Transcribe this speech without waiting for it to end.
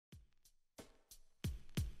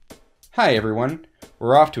Hi everyone!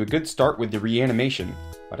 We're off to a good start with the reanimation,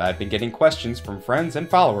 but I've been getting questions from friends and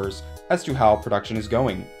followers as to how production is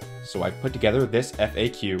going, so I've put together this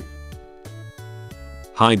FAQ.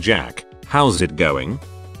 Hi Jack, how's it going?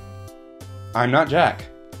 I'm not Jack.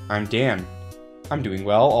 I'm Dan. I'm doing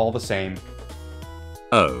well all the same.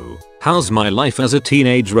 Oh, how's my life as a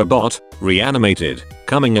teenage robot, Reanimated,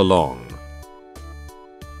 coming along?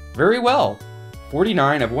 Very well!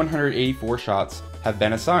 49 of 184 shots have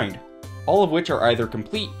been assigned, all of which are either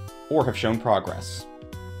complete or have shown progress.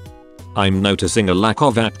 I'm noticing a lack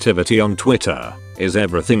of activity on Twitter. Is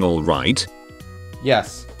everything alright?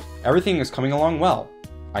 Yes, everything is coming along well.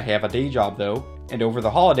 I have a day job though, and over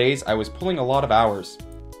the holidays I was pulling a lot of hours.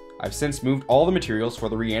 I've since moved all the materials for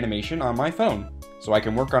the reanimation on my phone, so I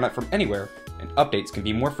can work on it from anywhere, and updates can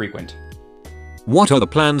be more frequent. What are the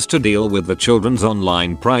plans to deal with the Children's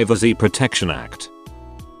Online Privacy Protection Act?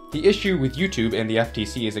 The issue with YouTube and the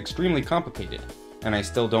FTC is extremely complicated, and I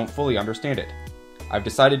still don't fully understand it. I've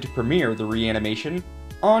decided to premiere the reanimation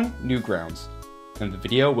on Newgrounds, and the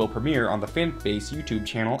video will premiere on the Fanbase YouTube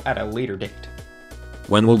channel at a later date.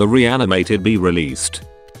 When will the Reanimated be released?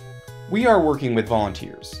 We are working with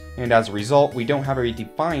volunteers, and as a result we don't have a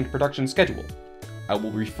defined production schedule. I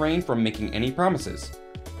will refrain from making any promises,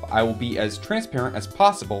 but I will be as transparent as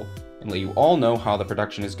possible and let you all know how the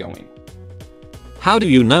production is going. How do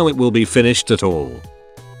you know it will be finished at all?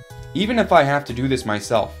 Even if I have to do this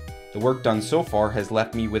myself, the work done so far has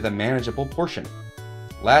left me with a manageable portion.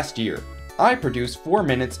 Last year, I produced 4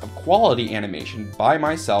 minutes of quality animation by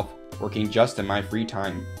myself, working just in my free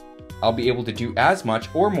time. I'll be able to do as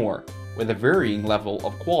much or more with a varying level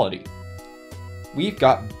of quality. We've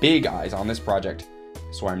got big eyes on this project,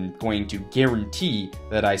 so I'm going to guarantee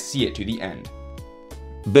that I see it to the end.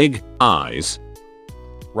 Big eyes.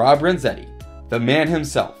 Rob Renzetti, the man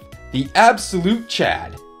himself, the absolute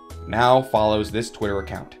Chad, now follows this Twitter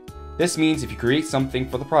account. This means if you create something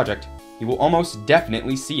for the project, you will almost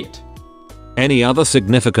definitely see it. Any other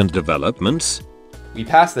significant developments? We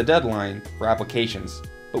passed the deadline for applications,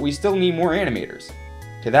 but we still need more animators.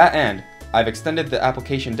 To that end, I've extended the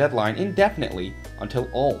application deadline indefinitely until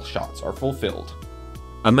all shots are fulfilled.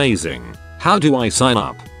 Amazing. How do I sign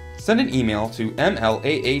up? Send an email to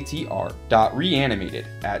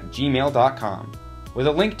mlaatr.reanimated@gmail.com with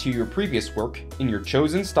a link to your previous work in your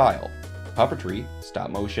chosen style, puppetry,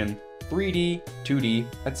 stop motion, 3D, 2D,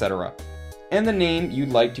 etc., and the name you'd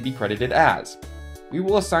like to be credited as. We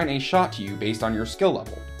will assign a shot to you based on your skill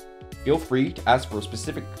level. Feel free to ask for a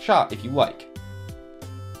specific shot if you like.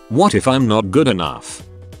 What if I'm not good enough?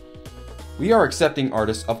 We are accepting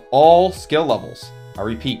artists of all skill levels. I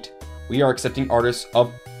repeat, we are accepting artists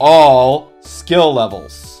of all skill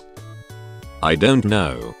levels. I don't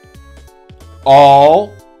know.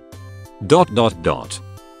 All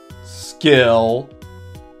skill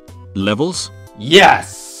levels?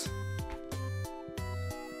 Yes!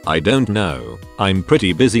 I don't know. I'm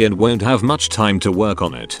pretty busy and won't have much time to work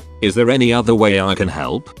on it. Is there any other way I can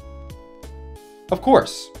help? Of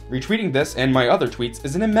course, retweeting this and my other tweets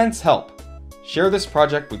is an immense help. Share this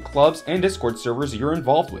project with clubs and Discord servers you're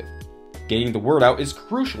involved with. Getting the word out is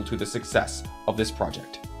crucial to the success of this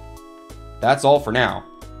project. That's all for now.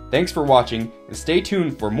 Thanks for watching, and stay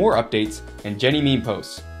tuned for more updates and Jenny meme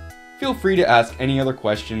posts. Feel free to ask any other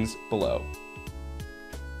questions below.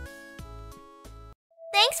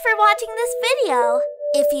 Thanks for watching this video.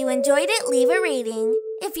 If you enjoyed it, leave a rating.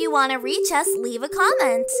 If you want to reach us, leave a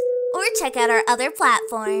comment. Or check out our other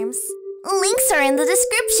platforms. Links are in the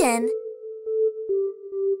description.